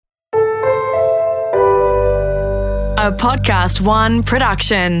A Podcast One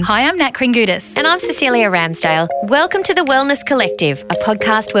production. Hi, I'm Nat Kringudis. And I'm Cecilia Ramsdale. Welcome to the Wellness Collective, a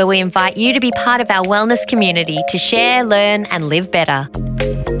podcast where we invite you to be part of our wellness community to share, learn and live better.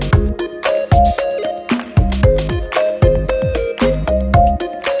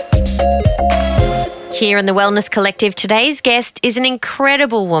 Here in the Wellness Collective, today's guest is an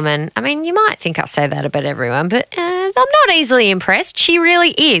incredible woman. I mean, you might think I say that about everyone, but I'm not easily impressed. She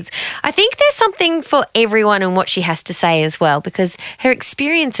really is. I think there's something for everyone in what she has to say as well, because her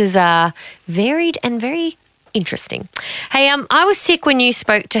experiences are varied and very interesting. Hey, I was sick when you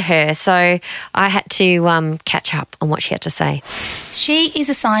spoke to her, so I had to catch up on what she had to say. She is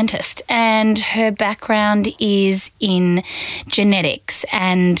a scientist and her background is in genetics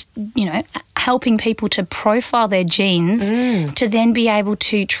and, helping people to profile their genes to then be able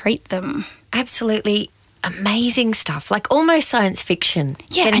to treat them. Absolutely amazing stuff, like almost science fiction.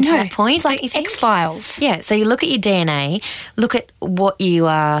 Yeah, Getting I know. to the point, it's like X-Files. Yeah, so you look at your DNA, look at what you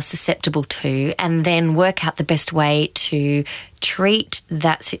are susceptible to, and then work out the best way to treat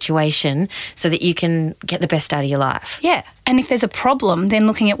that situation so that you can get the best out of your life. Yeah, and if there's a problem, then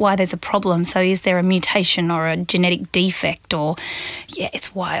looking at why there's a problem. So is there a mutation or a genetic defect or,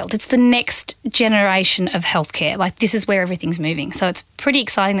 it's wild. It's the next generation of healthcare. Like, this is where everything's moving. So it's pretty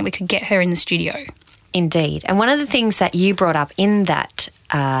exciting that we could get her in the studio. Indeed. And one of the things that you brought up in that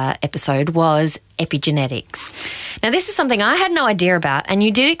episode was epigenetics. Now, this is something I had no idea about, and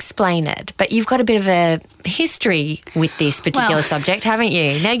you did explain it, but you've got a bit of a history with this particular subject, haven't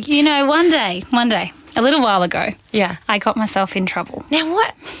you? Now, one day, a little while ago, yeah, I got myself in trouble. Now,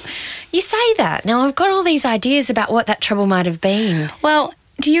 what? You say that. Now, I've got all these ideas about what that trouble might have been. Well,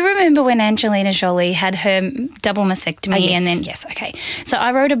 do you remember when Angelina Jolie had her double mastectomy? Yes. And then, yes, okay. So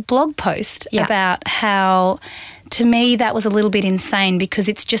I wrote a blog post about how, to me, that was a little bit insane because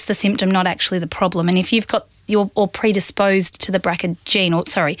it's just the symptom, not actually the problem. And if you've got or predisposed to the BRCA gene,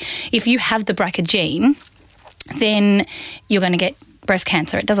 if you have the BRCA gene, then you're going to get breast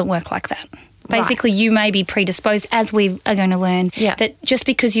cancer. It doesn't work like that. Basically, you may be predisposed, as we are going to learn, that just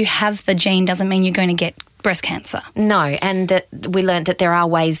because you have the gene doesn't mean you're going to get breast cancer. No, and that we learned that there are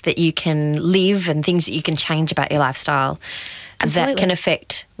ways that you can live and things that you can change about your lifestyle that can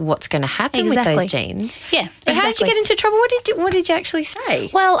affect what's going to happen with those genes. Yeah, but how did you get into trouble? What did you actually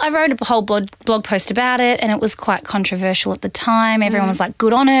say? Well, I wrote a whole blog post about it, and it was quite controversial at the time. Everyone was like,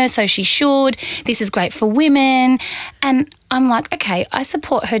 good on her, so she should. This is great for women. And I'm like, okay, I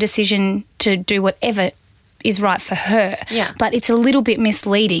support her decision to do whatever is right for her. Yeah. But it's a little bit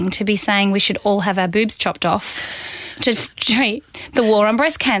misleading to be saying we should all have our boobs chopped off to treat the war on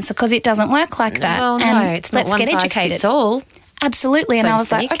breast cancer, because it doesn't work like that. Well, no, it's not one size fits all. Absolutely. And I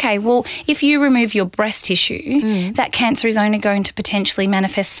was like, okay, well, if you remove your breast tissue, that cancer is only going to potentially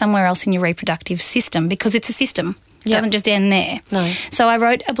manifest somewhere else in your reproductive system, because it's a system. It doesn't just end there. No. So I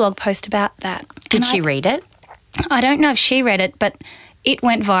wrote a blog post about that. Did she read it? I don't know if she read it, but it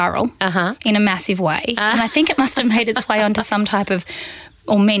went viral in a massive way. And I think it must have made its way onto some type of,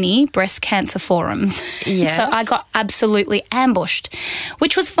 or many, breast cancer forums. Yes. So I got absolutely ambushed,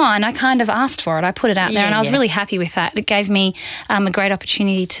 which was fine. I kind of asked for it. I put it out there and I was really happy with that. It gave me a great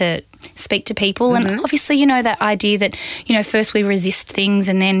opportunity to speak to people. And obviously, that idea that, first we resist things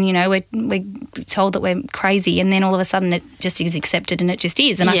and then, we're told that we're crazy, and then all of a sudden it just is accepted and it just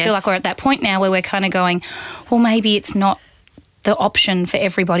is. And I feel like we're at that point now where we're kind of going, well, maybe it's not the option for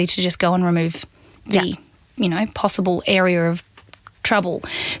everybody to just go and remove the, possible area of trouble.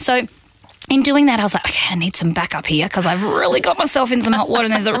 So in doing that, I was like, okay, I need some backup here because I've really got myself in some hot water,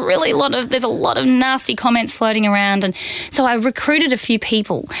 and there's a lot of nasty comments floating around. And so I recruited a few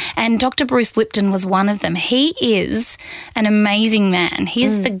people, and Dr. Bruce Lipton was one of them. He is an amazing man.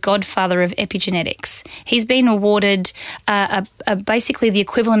 He's the godfather of epigenetics. He's been awarded basically the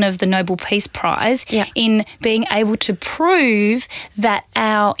equivalent of the Nobel Peace Prize in being able to prove that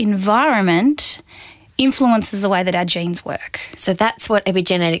our environment influences the way that our genes work. So that's what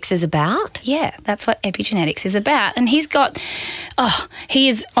epigenetics is about? Yeah, that's what epigenetics is about. And he was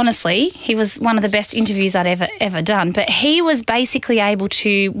one of the best interviews I'd ever done, but he was basically able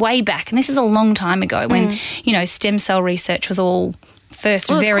to, way back, and this is a long time ago when, stem cell research was all first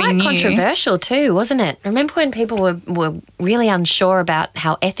very new. It was quite controversial too, wasn't it? Remember when people were really unsure about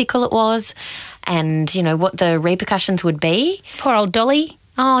how ethical it was and, what the repercussions would be? Poor old Dolly.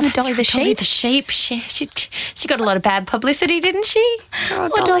 Oh, that's Dolly the sheep. Dolly the sheep. She got a lot of bad publicity, didn't she? Oh,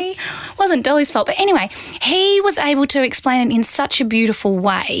 Dolly. Wasn't Dolly's fault. But anyway, he was able to explain it in such a beautiful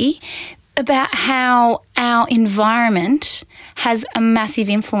way about how our environment has a massive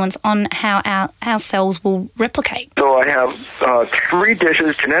influence on how our cells will replicate. So I have 3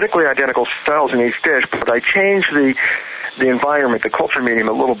 dishes, genetically identical cells in each dish, but I change the environment, the culture medium,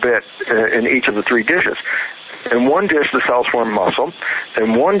 a little bit in each of the 3 dishes. In one dish, the cells form muscle.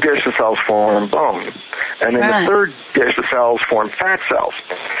 In one dish, the cells form bone. And in the third dish, the cells form fat cells.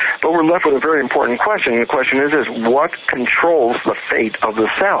 But we're left with a very important question. The question is what controls the fate of the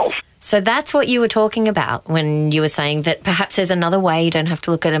cells? So that's what you were talking about when you were saying that perhaps there's another way. You don't have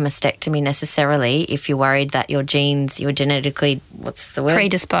to look at a mastectomy necessarily if you're worried that your genes, you're genetically, what's the word?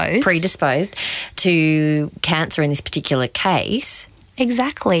 Predisposed to cancer in this particular case.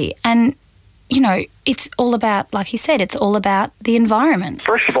 Exactly. And, it's all about, like you said, it's all about the environment.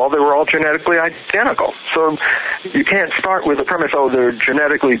 First of all, they were all genetically identical. So you can't start with the premise, they're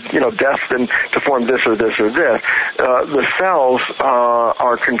genetically, destined to form this or this or this. The cells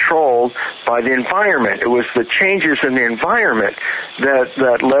are controlled by the environment. It was the changes in the environment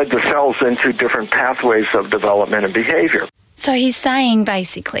that led the cells into different pathways of development and behavior. So he's saying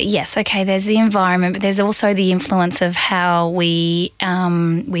basically, yes, okay, there's the environment, but there's also the influence of how we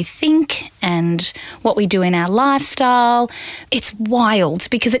think and what we do in our lifestyle. It's wild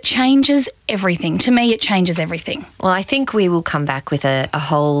because it changes everything. To me, it changes everything. Well, I think we will come back with a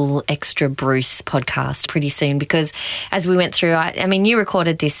whole extra Bruce podcast pretty soon because as we went through, I mean, you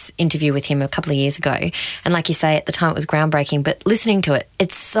recorded this interview with him a couple of years ago and like you say, at the time it was groundbreaking, but listening to it,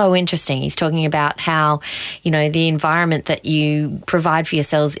 it's so interesting. He's talking about how, the environment that you provide for your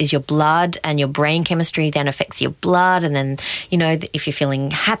cells is your blood and your brain chemistry then affects your blood and then, if you're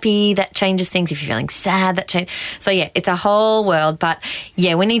feeling happy, that changes things. If you're feeling sad, that changes. So, yeah, it's a whole world. But,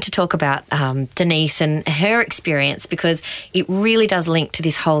 yeah, we need to talk about Denise and her experience because it really does link to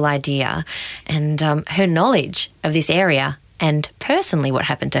this whole idea and her knowledge of this area and personally what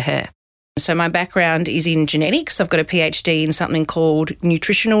happened to her. So my background is in genetics. I've got a PhD in something called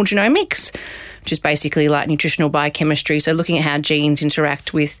Nutrigenomics, which is basically like nutritional biochemistry, so looking at how genes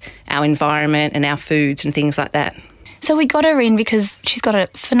interact with our environment and our foods and things like that. So we got her in because she's got a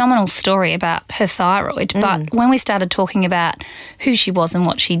phenomenal story about her thyroid, but when we started talking about who she was and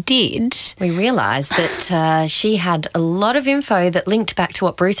what she did, we realised that she had a lot of info that linked back to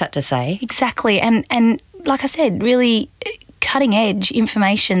what Bruce had to say. Exactly, and like I said, really cutting edge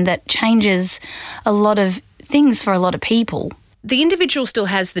information that changes a lot of things for a lot of people. The individual still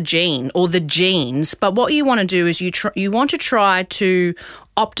has the gene or the genes, but what you want to do is you want to try to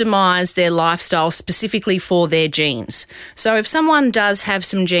optimise their lifestyle specifically for their genes. So if someone does have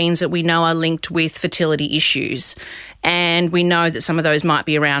some genes that we know are linked with fertility issues and we know that some of those might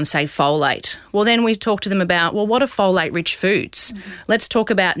be around, say, folate, well, then we talk to them about, well, what are folate-rich foods? Let's talk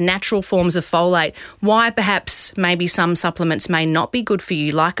about natural forms of folate, why perhaps maybe some supplements may not be good for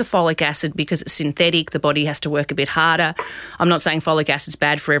you, like a folic acid, because it's synthetic, the body has to work a bit harder. I'm not saying folic acid's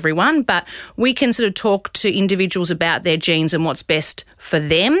bad for everyone, but we can sort of talk to individuals about their genes and what's best for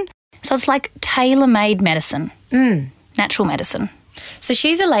them. So it's like tailor-made medicine, natural medicine. So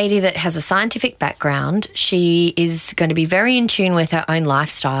she's a lady that has a scientific background. She is going to be very in tune with her own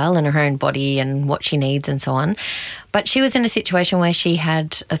lifestyle and her own body and what she needs and so on. But she was in a situation where she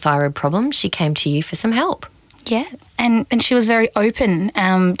had a thyroid problem. She came to you for some help. Yeah, and she was very open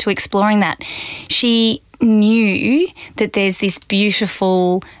to exploring that. She knew that there's this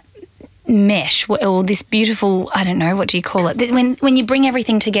beautiful mesh or this beautiful, I don't know, what do you call it? When you bring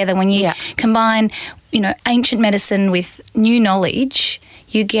everything together, when you combine, ancient medicine with new knowledge,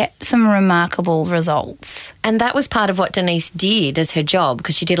 you get some remarkable results. And that was part of what Denise did as her job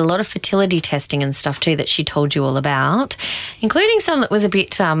because she did a lot of fertility testing and stuff too that she told you all about, including some that was a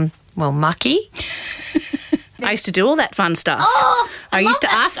bit, mucky. I used to do all that fun stuff. I used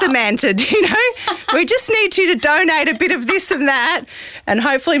to ask the man to, we just need you to donate a bit of this and that. And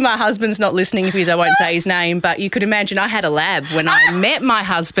hopefully my husband's not listening because I won't say his name, but you could imagine I had a lab when I met my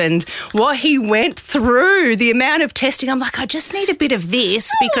husband, what he went through, the amount of testing. I'm like, I just need a bit of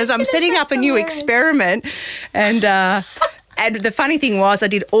this because I'm setting up a new experiment. And the funny thing was I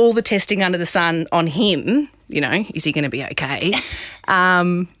did all the testing under the sun on him. Is he going to be okay?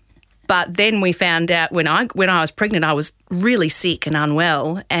 But then we found out when I was pregnant, I was really sick and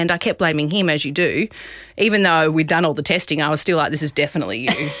unwell, and I kept blaming him, as you do. Even though we'd done all the testing, I was still like, this is definitely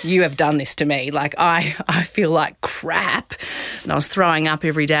you. You have done this to me. Like, I feel like crap. And I was throwing up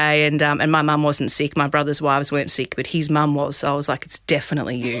every day, and my mum wasn't sick. My brother's wives weren't sick, but his mum was. So I was like, it's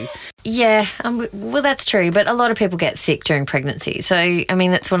definitely you. Yeah, well, that's true. But a lot of people get sick during pregnancy. So, I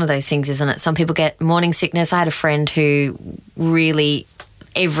mean, that's one of those things, isn't it? Some people get morning sickness. I had a friend who really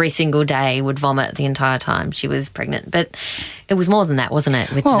every single day, would vomit the entire time she was pregnant. But it was more than that, wasn't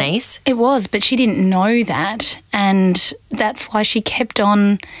it, with Denise? It was, but she didn't know that, and that's why she kept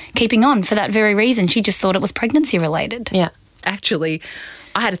on keeping on for that very reason. She just thought it was pregnancy related. Yeah. Actually,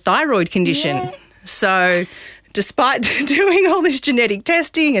 I had a thyroid condition. So despite doing all this genetic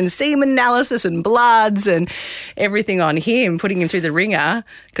testing and semen analysis and bloods and everything on him, putting him through the ringer,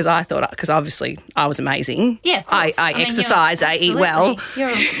 because obviously I was amazing. Yeah, of course. I exercise, I eat well.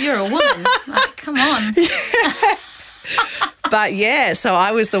 You're a woman. Like, come on. But yeah, so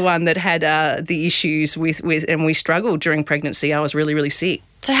I was the one that had the issues with, and we struggled during pregnancy. I was really, really sick.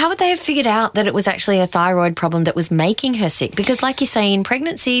 So how would they have figured out that it was actually a thyroid problem that was making her sick? Because like you say, in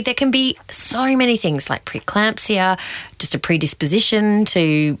pregnancy, there can be so many things like preeclampsia, just a predisposition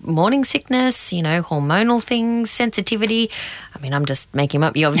to morning sickness, hormonal things, sensitivity. I mean, I'm just making them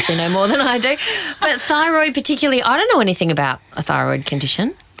up. You obviously know more than I do. But thyroid particularly, I don't know anything about a thyroid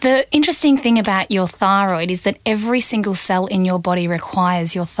condition. The interesting thing about your thyroid is that every single cell in your body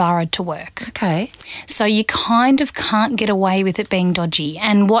requires your thyroid to work. Okay. So you kind of can't get away with it being dodgy.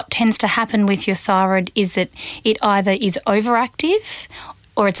 And what tends to happen with your thyroid is that it either is overactive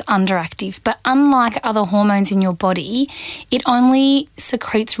or it's underactive. But unlike other hormones in your body, it only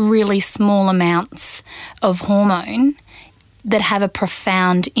secretes really small amounts of hormone that have a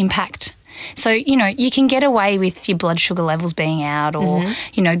profound impact. So, you can get away with your blood sugar levels being out or,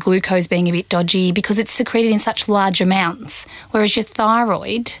 glucose being a bit dodgy because it's secreted in such large amounts. Whereas your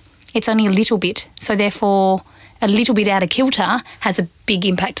thyroid, it's only a little bit. So, therefore, a little bit out of kilter has a big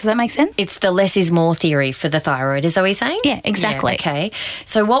impact. Does that make sense? It's the less is more theory for the thyroid, is that what you're saying? Yeah, exactly. Yeah, okay.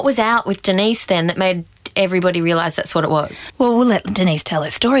 So what was out with Denise then that made everybody realise that's what it was? Well, we'll let Denise tell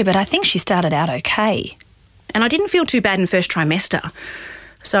her story, but I think she started out okay. And I didn't feel too bad in first trimester.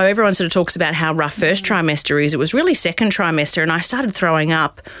 So everyone sort of talks about how rough first trimester is. It was really second trimester, and I started throwing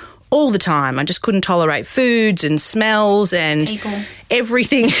up all the time. I just couldn't tolerate foods and smells and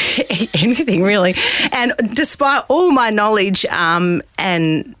everything, anything really. And despite all my knowledge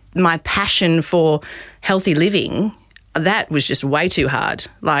and my passion for healthy living, that was just way too hard.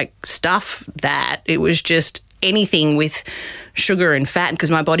 Like it was just anything with sugar and fat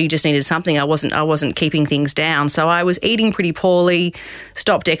because my body just needed something. I wasn't keeping things down. So I was eating pretty poorly,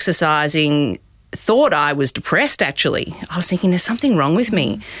 stopped exercising, thought I was depressed actually. I was thinking there's something wrong with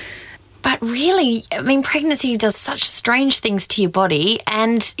me. But really, I mean, pregnancy does such strange things to your body.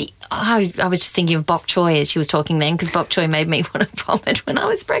 And I was just thinking of bok choy as she was talking then, because bok choy made me want to vomit when I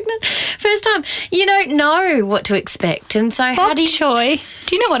was pregnant. First time, you don't know what to expect. And so bok choy.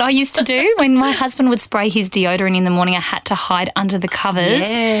 Do you know what I used to do? When my husband would spray his deodorant in the morning, I had to hide under the covers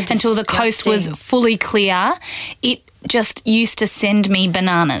until the coast was fully clear. It just used to send me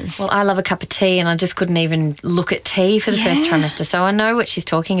bananas. Well, I love a cup of tea and I just couldn't even look at tea for the first trimester, so I know what she's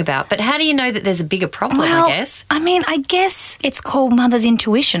talking about. But how do you know that there's a bigger problem, well, I guess? I mean, I guess it's called mother's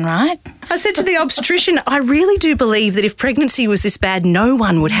intuition, right? I said to the obstetrician, I really do believe that if pregnancy was this bad, no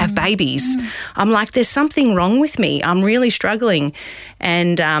one would have babies. I'm like, there's something wrong with me. I'm really struggling.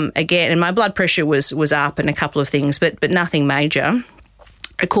 And again, and my blood pressure was up and a couple of things, but nothing major.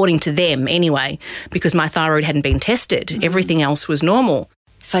 According to them anyway, because my thyroid hadn't been tested. Everything else was normal.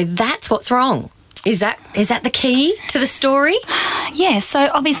 So that's what's wrong. Is that the key to the story? Yeah,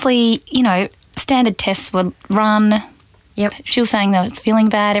 so obviously, standard tests were run. Yep. She was saying that it's feeling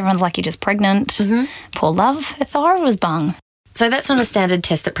bad. Everyone's like, you're just pregnant. Poor love. Her thyroid was bung. So that's not a standard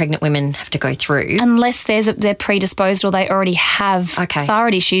test that pregnant women have to go through? Unless they're predisposed or they already have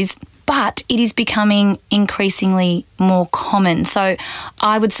thyroid issues. But it is becoming increasingly more common. So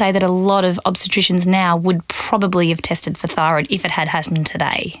I would say that a lot of obstetricians now would probably have tested for thyroid if it had happened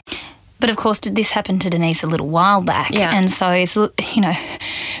today. But of course, this happened to Denise a little while back. Yeah. And so,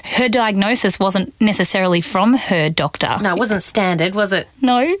 her diagnosis wasn't necessarily from her doctor. No, it wasn't standard, was it?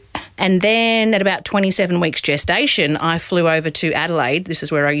 No. And then at about 27 weeks gestation, I flew over to Adelaide. This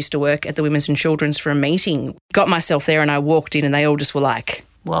is where I used to work at the Women's and Children's for a meeting. Got myself there and I walked in and they all just were like,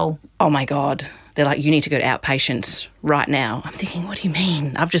 whoa. Oh my God. They're like, you need to go to outpatients right now. I'm thinking, what do you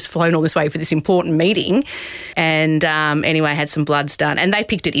mean? I've just flown all this way for this important meeting. And anyway, I had some bloods done and they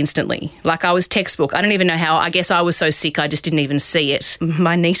picked it instantly. Like I was textbook. I don't even know how. I guess I was so sick I just didn't even see it.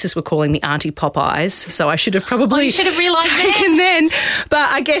 My nieces were calling me Auntie Popeyes, so I should have probably realised taken then. But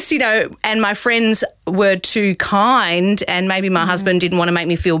I guess, and my friends were too kind and maybe my husband didn't want to make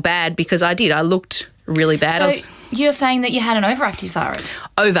me feel bad because I did. I looked really bad. So you're saying that you had an overactive thyroid?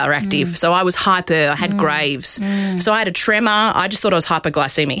 Overactive. So I was hyper. I had Graves. So I had a tremor. I just thought I was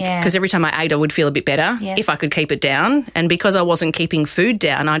hyperglycemic because every time I ate I would feel a bit better if I could keep it down. And because I wasn't keeping food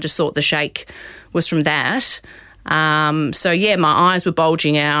down, I just thought the shake was from that. So, my eyes were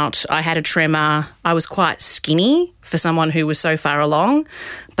bulging out. I had a tremor. I was quite skinny for someone who was so far along.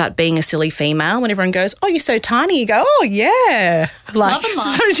 But being a silly female, when everyone goes, oh, you're so tiny, you go, oh, yeah. Love 'em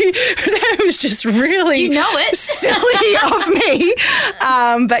so that was just really silly of me.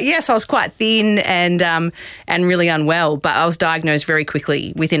 But yes, I was quite thin and really unwell. But I was diagnosed very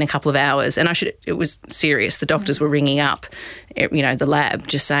quickly within a couple of hours. And it was serious. The doctors were ringing up, the lab,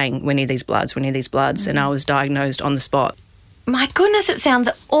 just saying, we need these bloods. And I was diagnosed on the spot. My goodness, it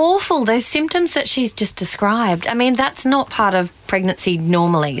sounds awful, those symptoms that she's just described. I mean, that's not part of pregnancy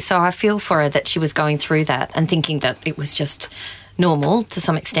normally, so I feel for her that she was going through that and thinking that it was just normal to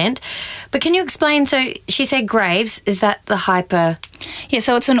some extent. But can you explain, so she said Graves, is that the hyper... Yeah,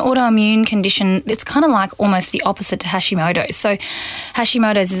 so it's an autoimmune condition. It's kind of like almost the opposite to Hashimoto's. So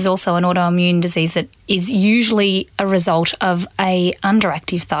Hashimoto's is also an autoimmune disease that is usually a result of a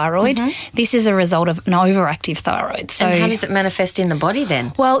underactive thyroid. Mm-hmm. This is a result of an overactive thyroid. So, and how does it manifest in the body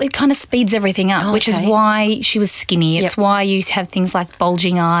then? Well, it kind of speeds everything up, which is why she was skinny. It's why you have things like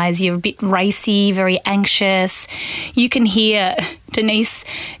bulging eyes. You're a bit racy, very anxious. You can hear Denise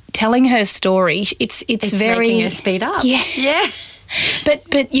telling her story. It's very making her speed up. Yeah.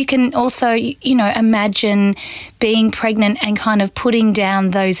 But you can also, imagine being pregnant and kind of putting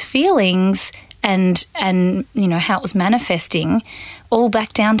down those feelings and how it was manifesting all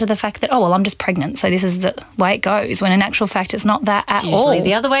back down to the fact that, I'm just pregnant, so this is the way it goes, when in actual fact it's not that at all. Usually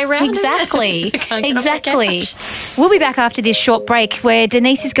the other way around. Exactly. Exactly. We'll be back after this short break where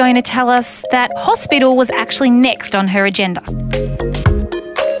Denise is going to tell us that hospital was actually next on her agenda.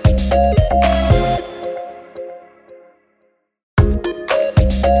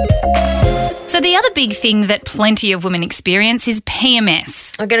 So the other big thing that plenty of women experience is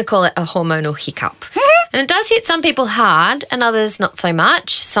PMS. I'm going to call it a hormonal hiccup. And it does hit some people hard and others not so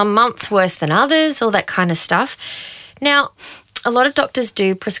much. Some months worse than others, all that kind of stuff. Now, a lot of doctors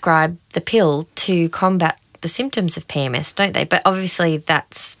do prescribe the pill to combat the symptoms of PMS, don't they? But obviously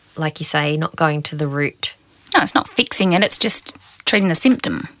that's, like you say, not going to the root. No, it's not fixing it. It's just treating the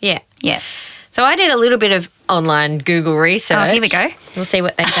symptom. Yeah. Yes. So I did a little bit of online Google research. Oh, here we go. We'll see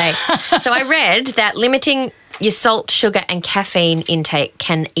what they say. So I read that limiting your salt, sugar and caffeine intake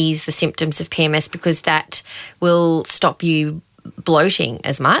can ease the symptoms of PMS because that will stop you bloating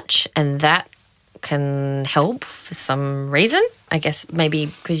as much, and that can help for some reason. I guess maybe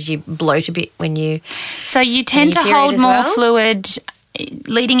because you bloat a bit when you... So you tend to hold more fluid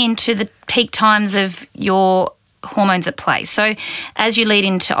leading into the peak times of your hormones at play. So as you lead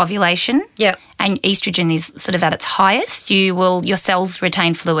into ovulation and estrogen is sort of at its highest, your cells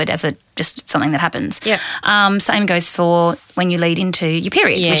retain fluid as just something that happens. Same goes for when you lead into your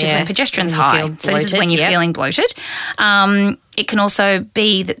period, which is when progesterone's high. So this is when you're feeling bloated. It can also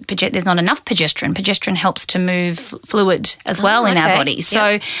be that there's not enough progesterone. Progesterone helps to move fluid as well in our body.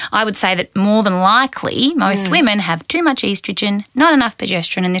 So I would say that more than likely most women have too much estrogen, not enough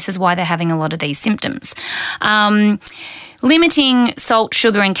progesterone, and this is why they're having a lot of these symptoms. Limiting salt,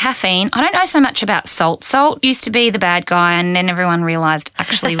 sugar and caffeine. I don't know so much about salt. Salt used to be the bad guy, and then everyone realised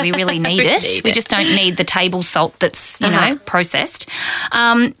actually we really need it. We just don't need the table salt that's, processed.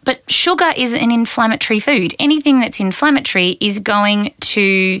 But sugar is an inflammatory food. Anything that's inflammatory is going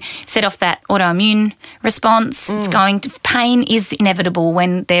to set off that autoimmune response. Pain is inevitable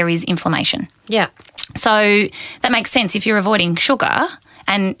when there is inflammation. Yeah. So that makes sense if you're avoiding sugar.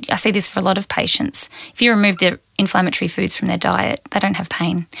 And I see this for a lot of patients. If you remove the inflammatory foods from their diet, they don't have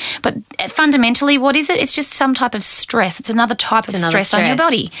pain. But fundamentally, what is it? It's just some type of stress. It's another type of stress on your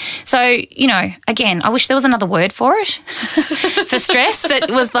body. So, again, I wish there was another word for it, for stress, that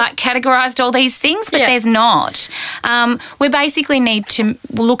was like categorised all these things, but there's not. We basically need to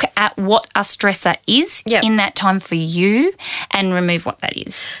look at what a stressor is in that time for you and remove what that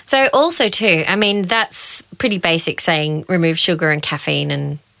is. So also too, I mean, that's pretty basic, saying remove sugar and caffeine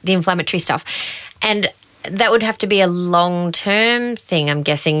and the inflammatory stuff. And that would have to be a long-term thing, I'm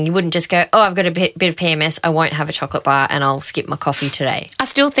guessing. You wouldn't just go, I've got a bit of PMS, I won't have a chocolate bar and I'll skip my coffee today. I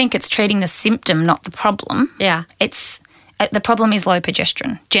still think it's treating the symptom, not the problem. Yeah. The problem is low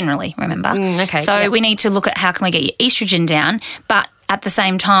progesterone, generally, remember? So we need to look at how can we get your estrogen down, but at the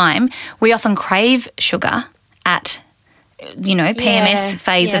same time, we often crave sugar at PMS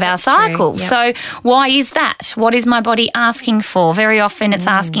phase of our cycle. So why is that? What is my body asking for? Very often it's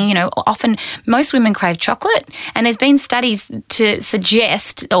asking, often most women crave chocolate, and there's been studies to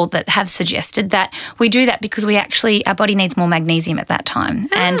suggest, or that have suggested, that we do that because our body needs more magnesium at that time.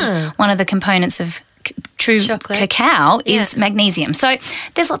 And one of the components of true Chocolate. cacao is magnesium. So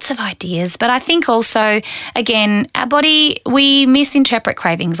there's lots of ideas. But I think also, again, our body, we misinterpret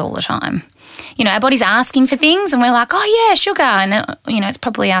cravings all the time. You know, our body's asking for things and we're like, oh, yeah, sugar. And, you know, it's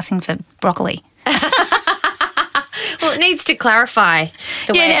probably asking for broccoli. Well, it needs to clarify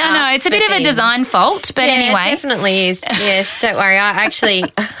the way it I know. It's a bit of a design fault, but anyway. It definitely is. Yes, don't worry. I actually,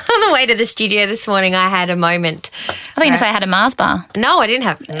 on the way to the studio this morning, I had a moment. I think you going to say I had a Mars bar. No, I didn't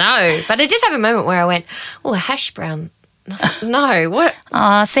have, no. But I did have a moment where I went, oh, a hash brown. No, what?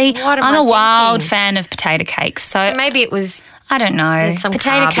 Oh, see, What am I'm I a wild thinking? fan of potato cakes. So Maybe it was... I don't know. There's some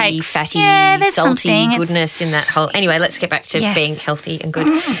potato carby, cakes, fatty, there's salty something. goodness in that whole... Anyway, let's get back to Yes. being healthy and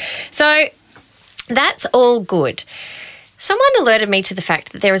good. So that's all good. Someone alerted me to the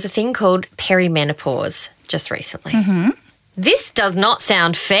fact that there is a thing called perimenopause just recently. Mm-hmm. This does not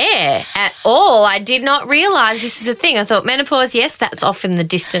sound fair at all. I did not realise this is a thing. I thought menopause, yes, that's off in the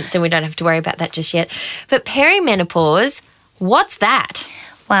distance and we don't have to worry about that just yet. But perimenopause, what's that?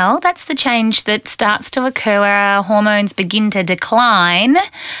 Well, that's the change that starts to occur where our hormones begin to decline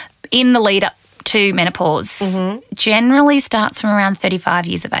in the lead up to menopause. Mm-hmm. Generally starts from around 35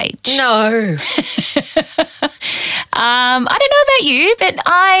 years of age. No. I don't know about you, but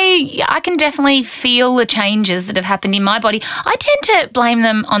I can definitely feel the changes that have happened in my body. I tend to blame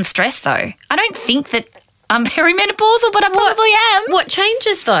them on stress, though. I don't think that I'm perimenopausal, but I probably am. What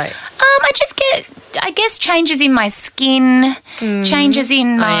changes, though? I just get, I guess, changes in my skin, changes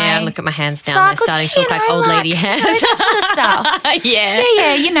in my... look at my hands now. cycles, They're starting to look like old lady hands. that sort of stuff. Yeah.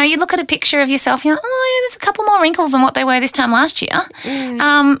 Yeah, you know, you look at a picture of yourself, you're like, oh, yeah, there's a couple more wrinkles than what they were this time last year,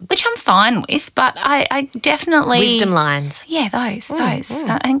 which I'm fine with, but I definitely... Wisdom lines. Yeah, those. I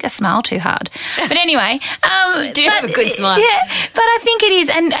think I smile too hard. But anyway... Do you have a good smile? Yeah, but I think it is.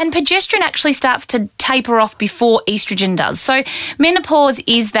 And progesterone actually starts to taper off before estrogen does. So menopause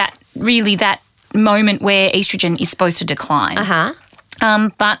is that moment where estrogen is supposed to decline.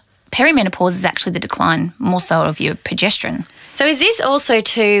 But perimenopause is actually the decline more so of your progesterone. So is this also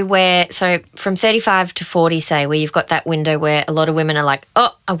too where, so from 35 to 40, say, where you've got that window where a lot of women are like,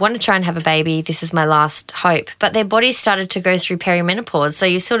 oh, I want to try and have a baby, this is my last hope, but their bodies started to go through perimenopause, so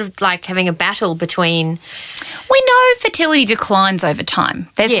you're sort of like having a battle between... We know fertility declines over time.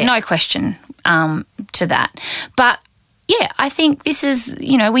 There's no question to that. But yeah, I think this is,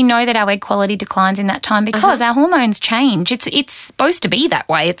 you know, we know that our egg quality declines in that time because our hormones change. It's supposed to be that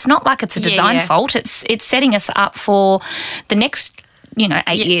way. It's not like it's a design fault. It's setting us up for the next,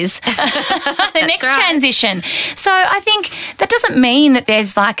 8 years, the next transition. So I think that doesn't mean that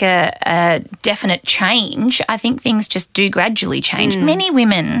there's like a definite change. I think things just do gradually change. Many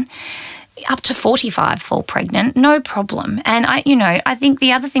women up to 45 fall pregnant, no problem. And I think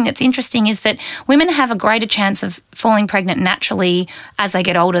the other thing that's interesting is that women have a greater chance of falling pregnant naturally as they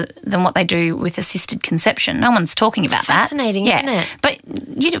get older than what they do with assisted conception. No one's talking about that. Fascinating, isn't it? But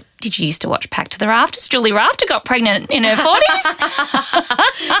did you used to watch Pack to the Rafters? Julie Rafter got pregnant in her 40s.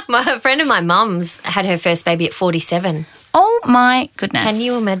 A friend of my mum's had her first baby at 47. Oh, my goodness. Can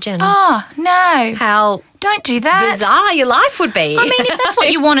you imagine? Oh, no. How don't do that. bizarre your life would be. I mean, if that's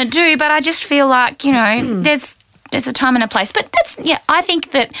what you want to do, but I just feel like, there's a time and a place. But I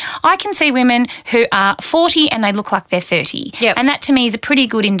think that I can see women who are 40 and they look like they're 30. Yep. And that to me is a pretty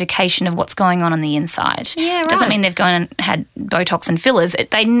good indication of what's going on the inside. Yeah, right. It doesn't mean they've gone and had Botox and fillers.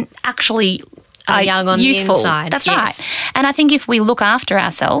 They actually are young on youthful. the inside. That's yes. right. And I think if we look after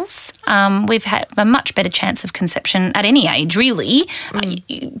ourselves, we've had a much better chance of conception at any age, really.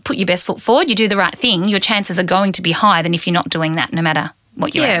 You put your best foot forward, you do the right thing, your chances are going to be higher than if you're not doing that, no matter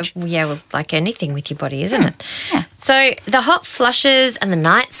what your age. Yeah, well, like anything with your body, isn't it? Yeah. So the hot flushes and the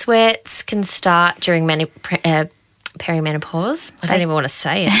night sweats can start during perimenopause. I don't even want to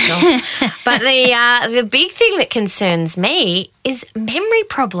say it. But the big thing that concerns me is memory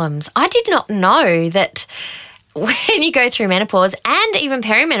problems. I did not know that when you go through menopause and even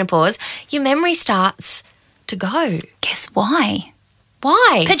perimenopause, your memory starts to go. Guess why?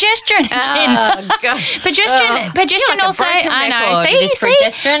 Why? Progesterone again. Oh, gosh. Progesterone like a also, broken I know. record with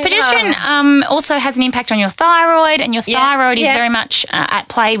this progesterone. Progesterone also has an impact on your thyroid, and your thyroid is very much at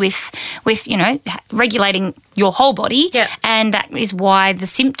play with regulating your whole body. Yeah. And that is why the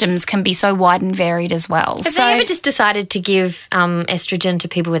symptoms can be so wide and varied as well. Have they ever just decided to give estrogen to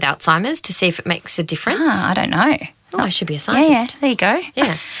people with Alzheimer's to see if it makes a difference? I don't know. Oh, I should be a scientist. Yeah, there you go.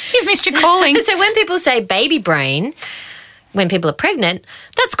 Yeah. You've missed your calling. So when people say baby brain, when people are pregnant,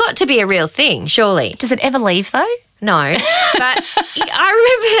 that's got to be a real thing, surely. Does it ever leave, though? No. But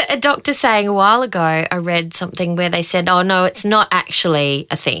I remember a doctor saying a while ago, I read something where they said, oh, no, it's not actually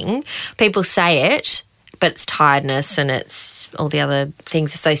a thing. People say it, but it's tiredness and it's all the other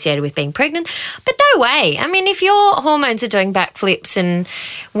things associated with being pregnant. But no way. I mean, if your hormones are doing backflips and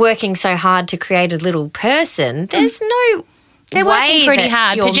working so hard to create a little person, there's no They're way working pretty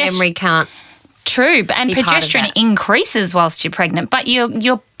that hard. your memory can't. True, and progesterone increases whilst you're pregnant, but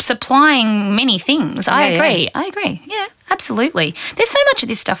you're supplying many things. I agree. Yeah, absolutely. There's so much of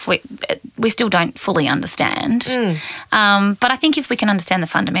this stuff we still don't fully understand. But I think if we can understand the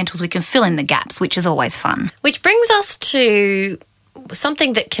fundamentals, we can fill in the gaps, which is always fun. Which brings us to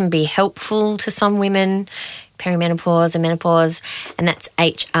something that can be helpful to some women, perimenopause and menopause, and that's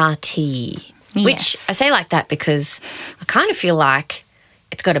HRT. Yes. Which I say like that because I kind of feel like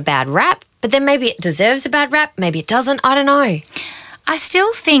it's got a bad rap, but then maybe it deserves a bad rap, maybe it doesn't, I don't know. I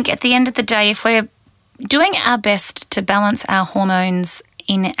still think at the end of the day, if we're doing our best to balance our hormones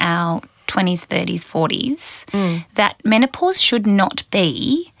in our 20s, 30s, 40s, that menopause should not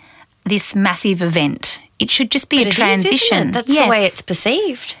be this massive event. It should just be a transition. That's the way it's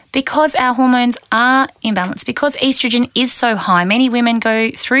perceived. Because our hormones are imbalanced, because estrogen is so high. Many women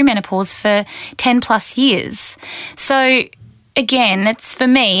go through menopause for 10 plus years. So again, it's for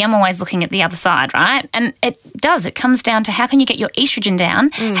me, I'm always looking at the other side, right? And it comes down to how can you get your estrogen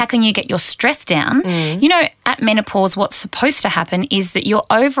down? How can you get your stress down? You know, at menopause, what's supposed to happen is that your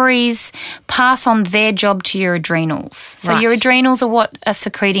ovaries pass on their job to your adrenals. So your adrenals are what are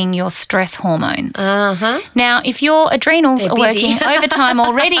secreting your stress hormones. Now, if your adrenals are working overtime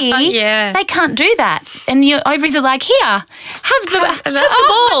already, they can't do that. And your ovaries are like, here, have the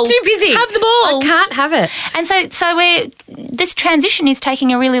ball. I'm too busy. Have the ball. I can't have it. And so this transition is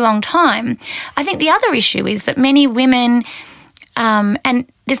taking a really long time. I think the other issue is that many women,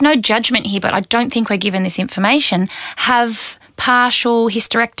 and there's no judgment here, but I don't think we're given this information, have partial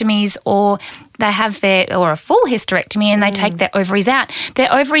hysterectomies or they have or a full hysterectomy and they take their ovaries out.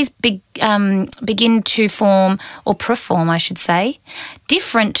 Their ovaries begin to form, or perform, I should say,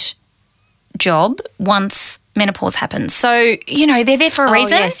 different job once menopause happens. So, you know, they're there for a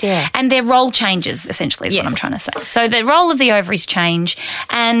reason and their role changes, essentially, is what I'm trying to say. So the role of the ovaries change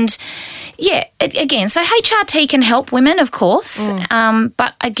and, again, so HRT can help women, of course,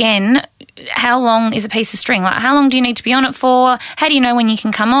 but again, how long is a piece of string? Like, how long do you need to be on it for? How do you know when you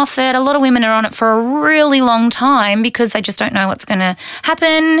can come off it? A lot of women are on it for a really long time because they just don't know what's going to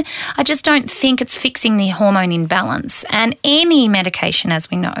happen. I just don't think it's fixing the hormone imbalance. And any medication,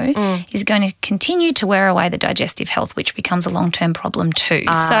 as we know, is going to continue to wear away the digestive health, which becomes a long-term problem too. You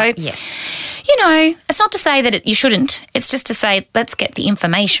know, it's not to say that you shouldn't. It's just to say, let's get the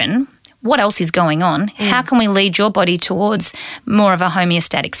information. What else is going on? How can we lead your body towards more of a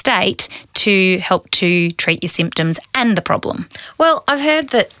homeostatic state to help to treat your symptoms and the problem? Well, I've heard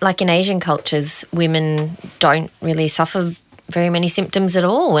that, like in Asian cultures, women don't really suffer very many symptoms at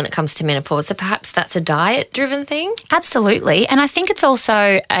all when it comes to menopause. So perhaps that's a diet-driven thing? Absolutely. And I think it's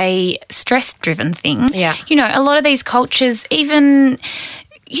also a stress-driven thing. Yeah. You know, a lot of these cultures, even,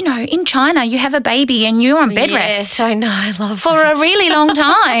 you know, in China, you have a baby and you're on bed rest. Yes, I know. I love for a really long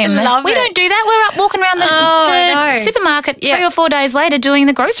time. We don't do that. We're up walking around the supermarket 3 or 4 days later doing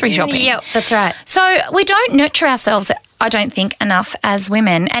the grocery shopping. Yep, that's right. So we don't nurture ourselves, I don't think, enough as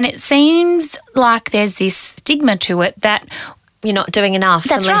women. And it seems like there's this stigma to it that you're not doing enough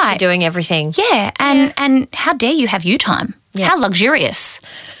unless you're doing everything. Yeah, and how dare you have you time? Yeah. How luxurious.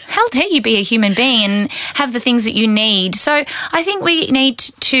 How dare you be a human being and have the things that you need? So I think we need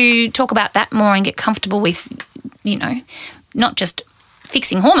to talk about that more and get comfortable with, you know, not just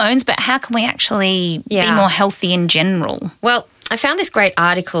fixing hormones, but how can we actually be more healthy in general? Well, I found this great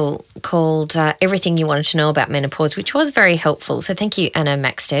article called Everything You Wanted to Know About Menopause, which was very helpful. So thank you, Anna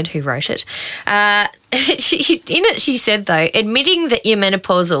Maxted, who wrote it. In it, she said, though, admitting that you're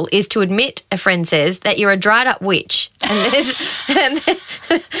menopausal is to admit, a friend says, that you're a dried-up witch and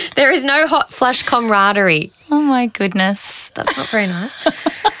there is no hot flush camaraderie. Oh, my goodness. That's not very nice.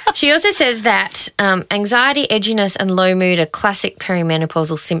 She also says that anxiety, edginess and low mood are classic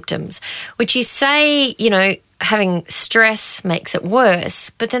perimenopausal symptoms, which you say, you know, having stress makes it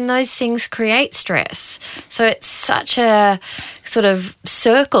worse, but then those things create stress. So it's such a sort of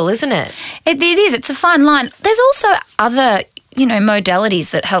circle, isn't it? It is. It's a fine line. There's also other, you know,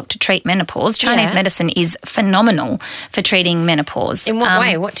 modalities that help to treat menopause. Chinese medicine is phenomenal for treating menopause. In what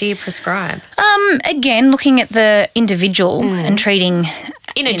way? What do you prescribe? Again, looking at the individual and treating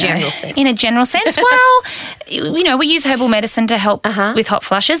In a general sense. In a general sense. Well, we use herbal medicine to help with hot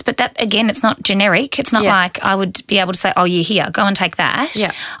flushes, but that, again, it's not generic. It's not like I would be able to say, oh, yeah, here, go and take that.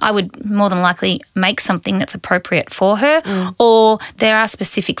 Yeah. I would more than likely make something that's appropriate for her, or there are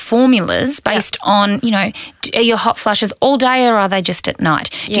specific formulas based on, are your hot flushes all day or are they just at night?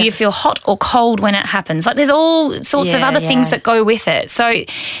 Yeah. Do you feel hot or cold when it happens? Like, there's all sorts of other things that go with it. So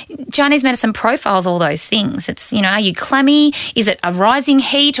Chinese medicine profiles all those things. It's, are you clammy? Is it a rising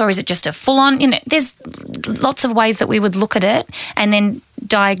heat or is it just a full-on? There's lots of ways that we would look at it and then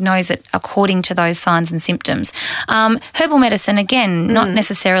diagnose it according to those signs and symptoms. Herbal medicine, again, not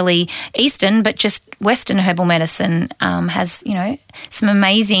necessarily Eastern, but just Western herbal medicine has, some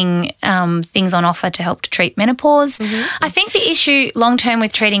amazing things on offer to help to treat menopause. I think the issue long-term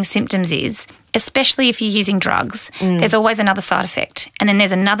with treating symptoms is, especially if you're using drugs, there's always another side effect. And then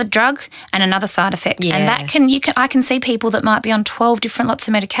there's another drug and another side effect. Yeah. And that I can see people that might be on 12 different lots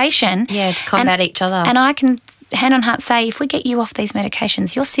of medication. Yeah, to combat each other. And I can hand on heart say, if we get you off these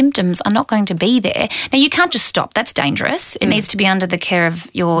medications, your symptoms are not going to be there. Now, you can't just stop. That's dangerous. It needs to be under the care of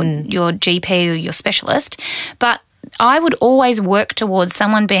your GP or your specialist. But I would always work towards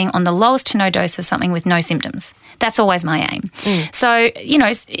someone being on the lowest to no dose of something with no symptoms. That's always my aim. So,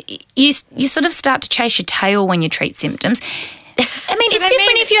 you sort of start to chase your tail when you treat symptoms. I mean, it's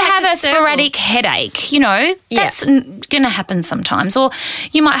different if you have a sporadic headache, that's going to happen sometimes. Or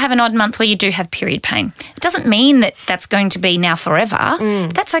you might have an odd month where you do have period pain. It doesn't mean that that's going to be now forever.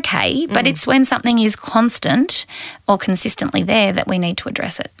 That's okay. But it's when something is constant or consistently there that we need to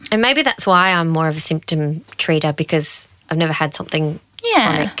address it. And maybe that's why I'm more of a symptom treater, because I've never had something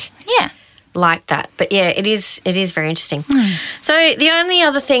chronic. Yeah. Like that. But yeah, it is very interesting. So the only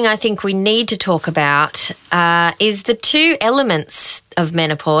other thing I think we need to talk about is the two elements of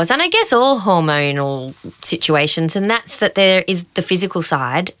menopause, and I guess all hormonal situations, and that's that there is the physical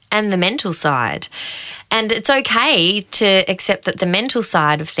side and the mental side. And it's okay to accept that the mental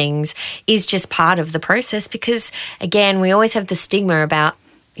side of things is just part of the process, because, again, we always have the stigma about,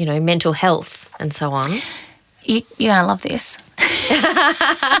 mental health and so on. You're going to love this.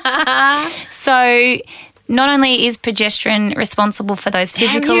 So not only is progesterone responsible for those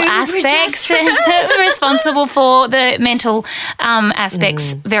physical aspects, it's responsible for the mental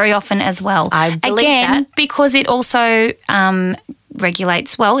aspects very often as well. I believe that. Because it also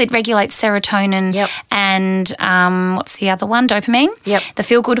regulates serotonin and what's the other one? Dopamine, the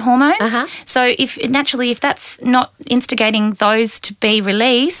feel-good hormones. So if that's not instigating those to be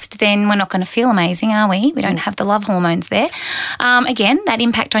released, then we're not going to feel amazing, are we? We don't have the love hormones there. Again, that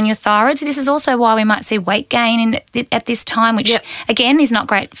impact on your thyroid. So this is also why we might see weight gain at this time, which again is not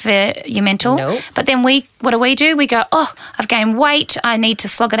great for your mental. Nope. But then what do? We go, I've gained weight. I need to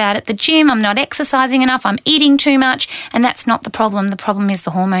slog it out at the gym. I'm not exercising enough. I'm eating too much. And that's not the problem. The problem is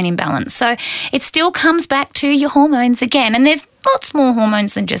the hormone imbalance. So it still comes back to your hormones again. And there's lots more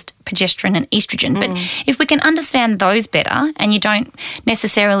hormones than just progesterone and estrogen. But if we can understand those better, and you don't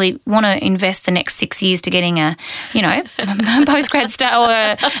necessarily want to invest the next 6 years to getting a postgrad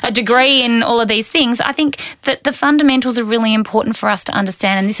or a degree in all of these things, I think that the fundamentals are really important for us to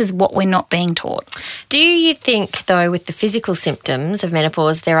understand, and this is what we're not being taught. Do you think, though, with the physical symptoms of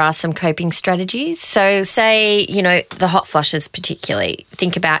menopause, there are some coping strategies? So say, the hot flushes particularly.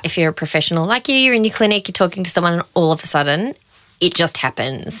 Think about if you're a professional like you're in your clinic, you're talking to someone, and all of a sudden it just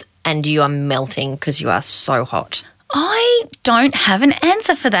happens and you are melting because you are so hot. I don't have an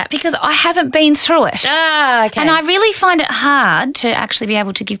answer for that because I haven't been through it. Okay. And I really find it hard to actually be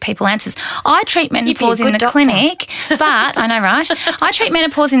able to give people answers. I treat menopause in the clinic, but I know, right? I treat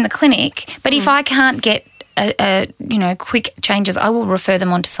menopause in the clinic, but if I can't get quick changes, I will refer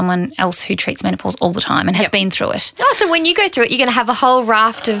them on to someone else who treats menopause all the time and has been through it. Oh, so when you go through it, you're going to have a whole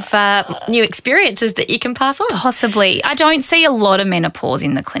raft of new experiences that you can pass on. Possibly. I don't see a lot of menopause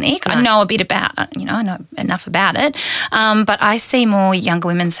in the clinic. No. I know a bit about, I know enough about it, but I see more younger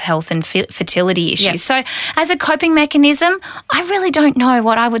women's health and fertility issues. Yep. So as a coping mechanism, I really don't know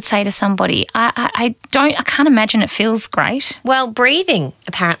what I would say to somebody. I can't imagine it feels great. Well, breathing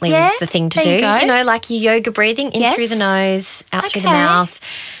apparently is the thing to do. Like your yoga breathing in through the nose, out through the mouth,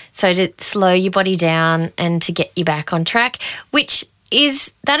 so to slow your body down and to get you back on track, which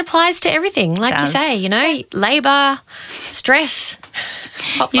is, that applies to everything, like you say, labour, stress,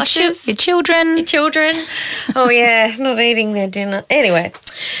 hot flushes. Your children. Oh, yeah, not eating their dinner. Anyway,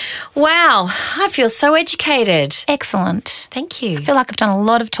 wow, I feel so educated. Excellent. Thank you. I feel like I've done a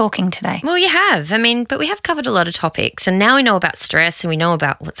lot of talking today. Well, you have. But we have covered a lot of topics, and now we know about stress, and we know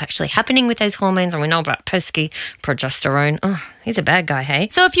about what's actually happening with those hormones, and we know about pesky progesterone. Oh, He's a bad guy, hey?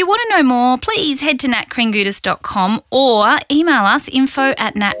 So if you want to know more, please head to natkringoudis.com or email us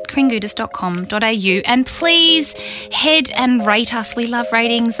info@natkringoudis.com.au, and please head and rate us. We love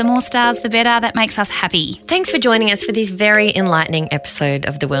ratings. The more stars, the better. That makes us happy. Thanks for joining us for this very enlightening episode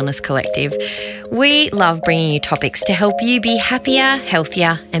of The Wellness Collective. We love bringing you topics to help you be happier,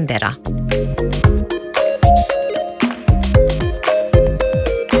 healthier and better.